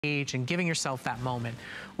stage and giving yourself that moment.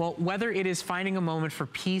 Well, whether it is finding a moment for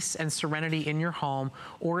peace and serenity in your home,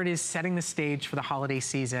 or it is setting the stage for the holiday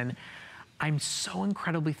season, I'm so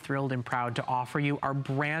incredibly thrilled and proud to offer you our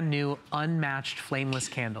brand new Unmatched flameless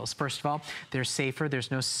candles. First of all, they're safer, there's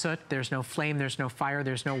no soot, there's no flame, there's no fire,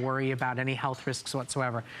 there's no worry about any health risks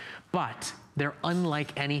whatsoever. But they're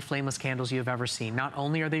unlike any flameless candles you've ever seen. Not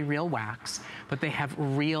only are they real wax, but they have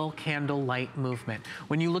real candle light movement.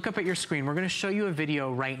 When you look up at your screen, we're gonna show you a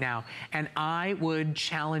video right now, and I would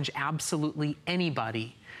challenge absolutely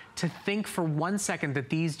anybody to think for 1 second that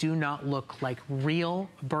these do not look like real,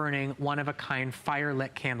 burning, one-of-a-kind,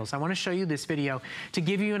 fire-lit candles. I want to show you this video to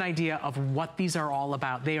give you an idea of what these are all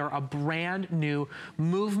about. They are a brand new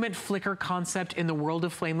movement flicker concept in the world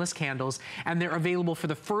of flameless candles, and they're available for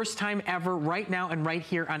the first time ever right now and right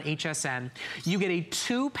here on HSN. You get a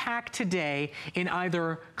 2-pack today in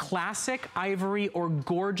either classic ivory or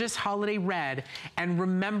gorgeous holiday red, and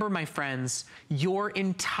remember, my friends, your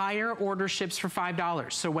entire order ships for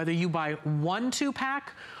 $5. So whether you buy 1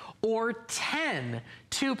 2-pack or 10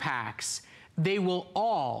 2-packs, they will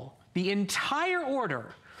all, the entire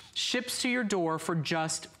order, ships to your door for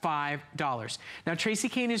just $5. Now, Tracy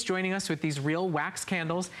Kane is joining us with these real wax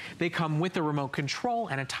candles. They come with a remote control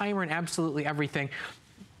and a timer and absolutely everything.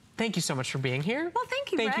 Thank you so much for being here. Well,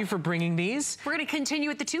 thank you, Thank you for bringing these. We're going to continue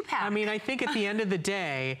with the 2-pack. I mean, I think at the end of the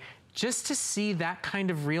day, just to see that kind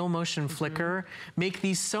of real motion flicker make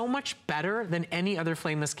these so much better than any other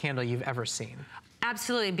flameless candle you've ever seen.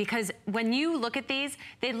 Absolutely, because when you look at these,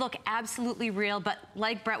 they look absolutely real, but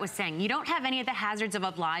like Brett was saying, you don't have any of the hazards of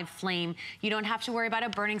a live flame. You don't have to worry about a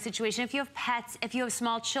burning situation. If you have pets, if you have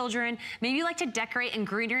small children, maybe you like to decorate in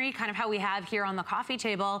greenery, kind of how we have here on the coffee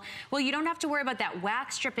table. Well, you don't have to worry about that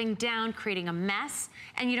wax dripping down, creating a mess,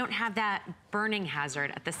 and you don't have that burning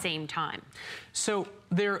hazard at the same time. So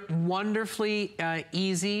they're wonderfully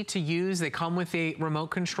easy to use. They come with a remote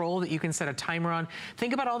control that you can set a timer on.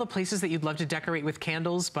 Think about all the places that you'd love to decorate with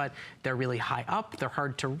candles, but they're really high up, they're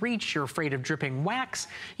hard to reach, you're afraid of dripping wax.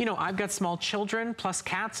 You know, I've got small children, plus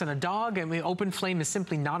cats and a dog, and the open flame is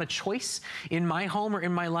simply not a choice in my home or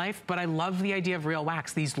in my life, but I love the idea of real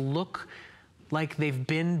wax. These look like they've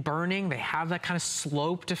been burning. They have that kind of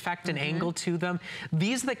sloped effect and angle to them.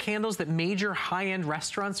 These are the candles that major high-end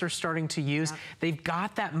restaurants are starting to use. They've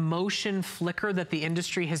got that motion flicker that the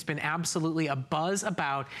industry has been absolutely abuzz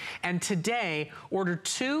about. And today, order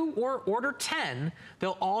 2 or order 10,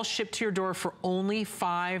 they'll all ship to your door for only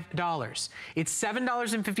 $5. It's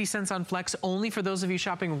 $7.50 on Flex, only for those of you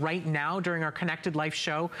shopping right now during our Connected Life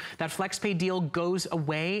show. That FlexPay deal goes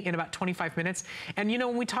away in about 25 minutes. And you know,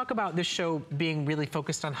 when we talk about this show being really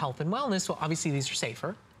focused on health and wellness, well, obviously these are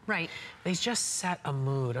safer. Right. They just set a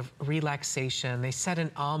mood of relaxation. They set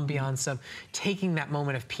an ambiance of taking that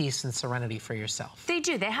moment of peace and serenity for yourself. They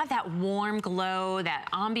do. They have that warm glow, that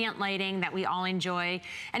ambient lighting that we all enjoy.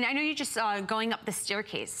 And I know you just saw going up the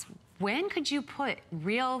staircase. When could you put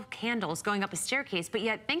real candles going up a staircase, but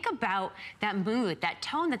yet think about that mood, that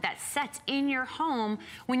tone that sets in your home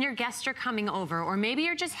when your guests are coming over, or maybe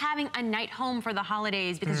you're just having a night home for the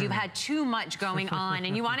holidays because you've had too much going on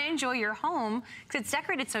and you want to enjoy your home because it's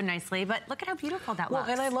decorated so nicely, but look at how beautiful that looks.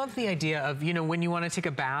 Well, and I love the idea of, you know, when you want to take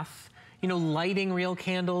a bath, you know, lighting real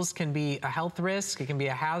candles can be a health risk, it can be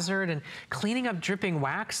a hazard, and cleaning up dripping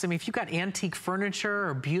wax. I mean, if you've got antique furniture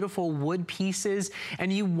or beautiful wood pieces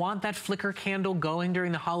and you want that flicker candle going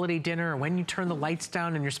during the holiday dinner or when you turn the lights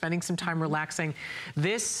down and you're spending some time relaxing,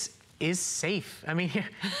 this is safe. I mean,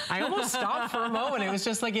 I almost stopped for a moment. It was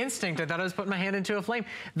just like instinct. I thought I was putting my hand into a flame.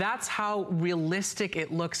 That's how realistic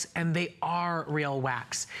it looks, and they are real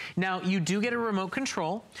wax. Now, you do get a remote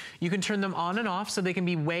control. You can turn them on and off, so they can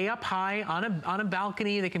be way up high on a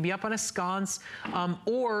balcony. They can be up on a sconce,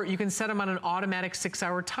 or you can set them on an automatic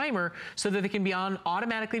 6-hour timer so that they can be on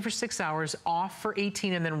automatically for 6 hours, off for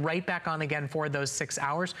 18, and then right back on again for those 6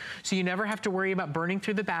 hours. So you never have to worry about burning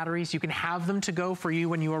through the batteries. You can have them to go for you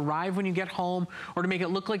when you arrive, when you get home, or to make it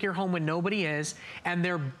look like you're home when nobody is. And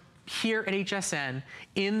they're here at HSN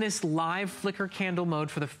in this live flicker candle mode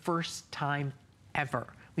for the first time ever.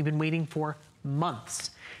 We've been waiting for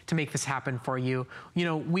months to make this happen for you. You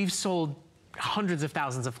know, we've sold hundreds of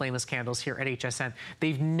thousands of flameless candles here at HSN.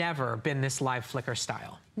 They've never been this live flicker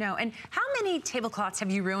style. No, and how many tablecloths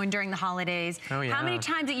have you ruined during the holidays? Oh, yeah. How many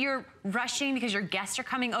times that you're rushing because your guests are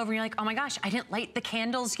coming over and you're like, oh my gosh, I didn't light the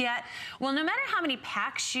candles yet. Well, no matter how many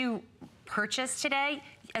packs you purchase today,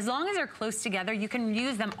 as long as they're close together, you can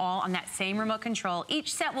use them all on that same remote control.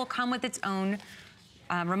 Each set will come with its own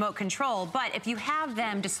remote control, but if you have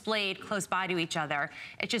them displayed close by to each other,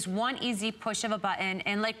 it's just one easy push of a button.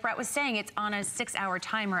 And like Brett was saying, it's on a 6-hour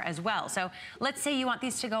timer as well. So let's say you want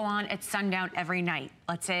these to go on at sundown every night,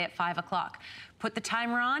 let's say at 5 o'clock. Put the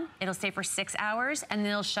timer on, it'll stay for 6 hours, and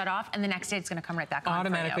then it'll shut off, and the next day it's gonna come right back on.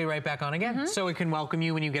 Automatically right back on again. So it can welcome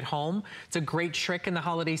you when you get home. It's a great trick in the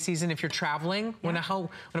holiday season if you're traveling. When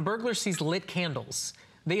a burglar sees lit candles,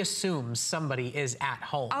 they assume somebody is at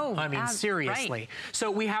home. Oh, I mean, seriously. Right.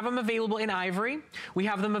 So we have them available in ivory. We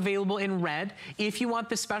have them available in red. If you want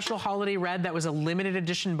the special holiday red that was a limited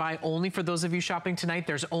edition buy only for those of you shopping tonight,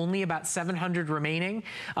 there's only about 700 remaining.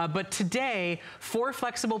 But today, 4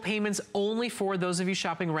 flexible payments only for those of you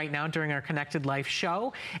shopping right now during our Connected Life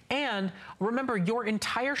show. And remember, your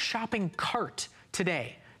entire shopping cart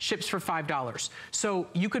today ships for $5. So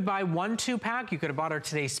you could buy 1 2-pack. You could have bought our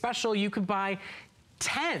today's special. You could buy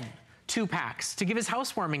 10 2-packs to give as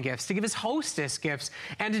housewarming gifts, to give as hostess gifts,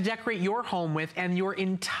 and to decorate your home with, and your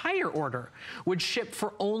entire order would ship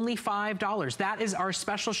for only $5. That is our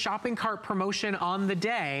special shopping cart promotion on the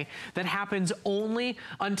day that happens only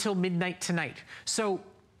until midnight tonight. So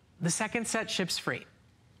the second set ships free.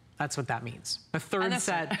 That's what that means. The third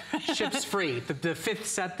set ships free. The 5th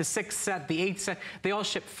set, the 6th set, the 8th set, they all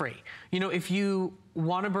ship free. You know, if you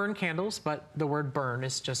want to burn candles, but the word burn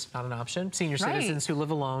is just not an option. Senior citizens who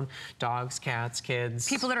live alone, dogs, cats, kids.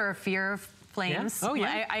 People that are a fear of flames. Yeah. Oh,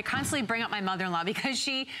 yeah. I constantly bring up my mother-in-law because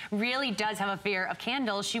she really does have a fear of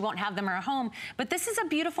candles. She won't have them in her home. But this is a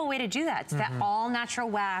beautiful way to do that. It's that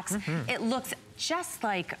all-natural wax. It looks just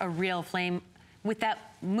like a real flame with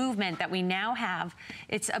that movement that we now have.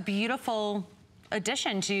 It's a beautiful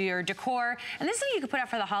addition to your decor. And this is what you can put out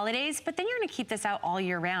for the holidays, but then you're gonna keep this out all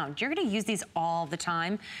year round. You're gonna use these all the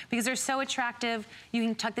time because they're so attractive. You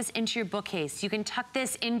can tuck this into your bookcase. You can tuck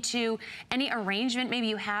this into any arrangement maybe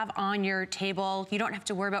you have on your table. You don't have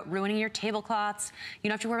to worry about ruining your tablecloths. You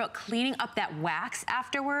don't have to worry about cleaning up that wax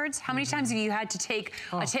afterwards. How many times have you had to take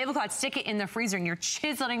a tablecloth, stick it in the freezer, and you're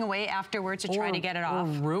chiseling away afterwards to try to get it off?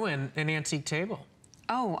 Or ruin an antique table.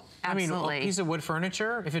 Oh, absolutely. I mean, a piece of wood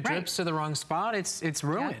furniture, if it drips to the wrong spot, it's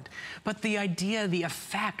ruined. But the idea, the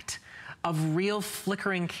effect of real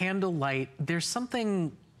flickering candlelight, there's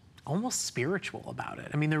something almost spiritual about it.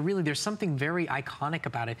 I mean, there's something very iconic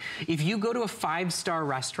about it. If you go to a 5-star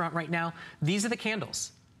restaurant right now, these are the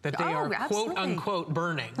candles that they are quote unquote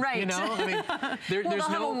burning. Right. You know, I mean, there's they'll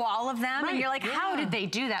have a wall of them, and you're like, how did they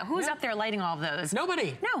do that? Who's up there lighting all of those?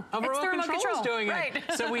 Nobody. No, it's the remote control is doing it.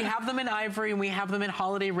 So we have them in ivory and we have them in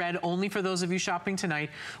holiday red only for those of you shopping tonight.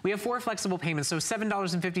 We have 4 flexible payments, so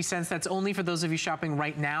 $7.50. That's only for those of you shopping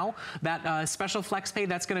right now. That special flex pay,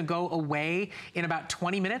 that's going to go away in about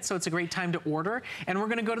 20 minutes, so it's a great time to order. And we're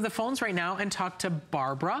going to go to the phones right now and talk to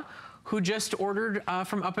Barbara, who just ordered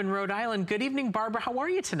from up in Rhode Island. Good evening, Barbara. How are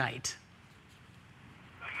you tonight?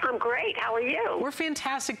 I'm great. How are you? We're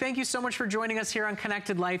fantastic. Thank you so much for joining us here on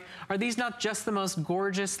Connected Life. Are these not just the most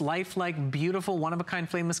gorgeous, lifelike, beautiful, one-of-a-kind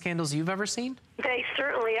flameless candles you've ever seen? They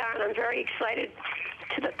certainly are, and I'm very excited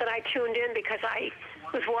that I tuned in because I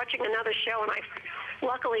was watching another show and I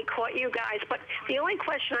luckily caught you guys. But the only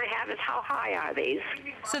question I have is how high are these?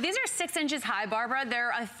 So these are 6 inches high, Barbara. They're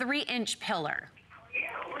a 3-inch pillar.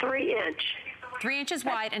 3 inch. 3 inches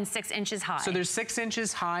wide and 6 inches high. So they're 6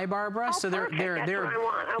 inches high, Barbara. Oh, so perfect. That's what I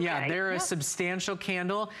want. Okay. Yeah, they're a substantial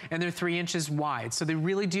candle, and they're 3 inches wide. So they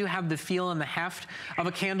really do have the feel and the heft of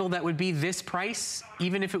a candle that would be this price,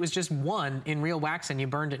 even if it was just one in real wax and you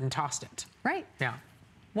burned it and tossed it. Right. Yeah.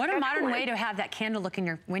 What a modern way to have that candle look in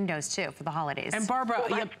your windows too for the holidays. And Barbara,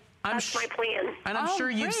 that's my plan. And I'm sure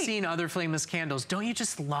you've seen other flameless candles. Don't you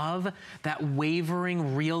just love that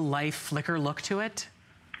wavering, real-life flicker look to it?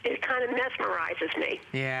 It kind of mesmerizes me.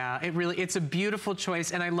 Yeah, it's a beautiful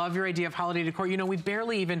choice, and I love your idea of holiday decor. You know, we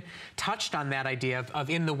barely even touched on that idea of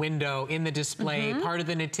in the window, in the display, part of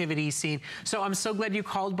the nativity scene. So I'm so glad you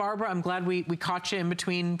called, Barbara. I'm glad we caught you in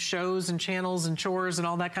between shows and channels and chores and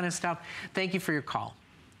all that kind of stuff. Thank you for your call.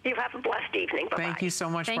 You have a blessed evening. Bye-bye. Thank you so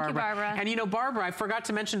much, Barbara. Thank you, Barbara. And you know, Barbara, I forgot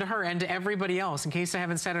to mention to her and to everybody else, in case I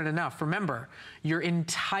haven't said it enough, remember, your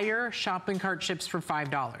entire shopping cart ships for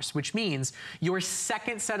 $5, which means your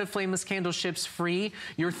second set of flameless candles ships free,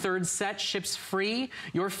 your third set ships free,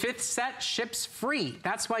 your 5th set ships free.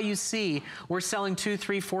 That's why you see we're selling 2,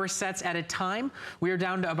 3, 4 sets at a time. We are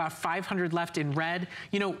down to about 500 left in red.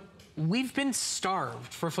 You know, we've been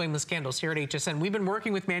starved for flameless candles here at HSN. We've been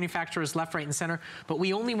working with manufacturers left, right, and center, but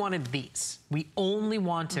we only wanted these. We only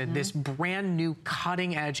wanted this brand new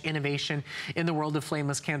cutting edge innovation in the world of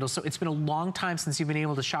flameless candles. So it's been a long time since you've been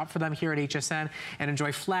able to shop for them here at HSN and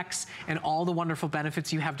enjoy Flex and all the wonderful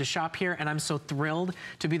benefits you have to shop here. And I'm so thrilled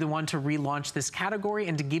to be the one to relaunch this category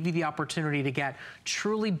and to give you the opportunity to get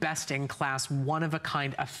truly best in class, one of a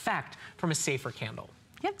kind effect from a safer candle.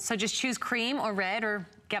 Yep, so just choose cream or red or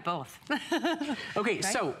get both. Okay, right?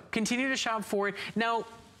 So continue to shop for it. Now,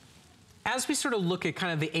 as we sort of look at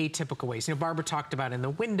kind of the atypical ways, you know, Barbara talked about in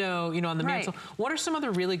the window, you know, on the mantle, what are some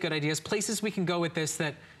other really good ideas, places we can go with this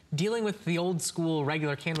that dealing with the old school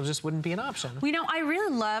regular candle just wouldn't be an option? You know, I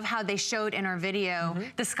really love how they showed in our video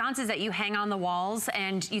the sconces that you hang on the walls,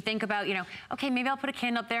 and you think about, you know, okay, maybe I'll put a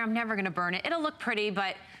candle up there, I'm never gonna burn it. It'll look pretty,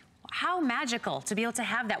 but how magical to be able to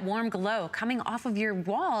have that warm glow coming off of your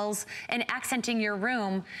walls and accenting your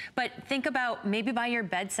room. But think about maybe by your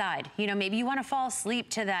bedside. You know, maybe you want to fall asleep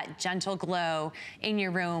to that gentle glow in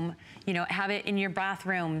your room. You know, have it in your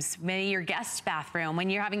bathrooms, maybe your guest bathroom when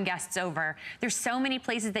you're having guests over. There's so many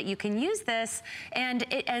places that you can use this, and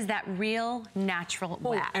it as that real natural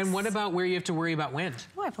wax. And what about where you have to worry about wind?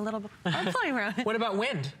 Oh, I have a little bit of playroom. What about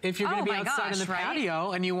wind? If you're going to be outside in the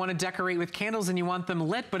patio and you want to decorate with candles and you want them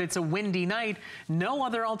lit, but it's a windy night, no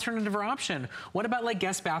other alternative or option. What about like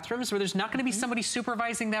guest bathrooms where there's not going to be somebody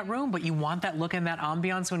supervising that room, but you want that look and that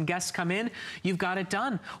ambiance when guests come in? You've got it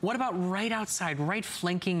done. What about right outside, right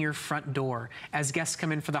flanking your front door as guests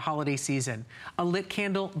come in for the holiday season? A lit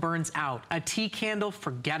candle burns out. A tea candle,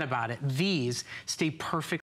 forget about it. These stay perfect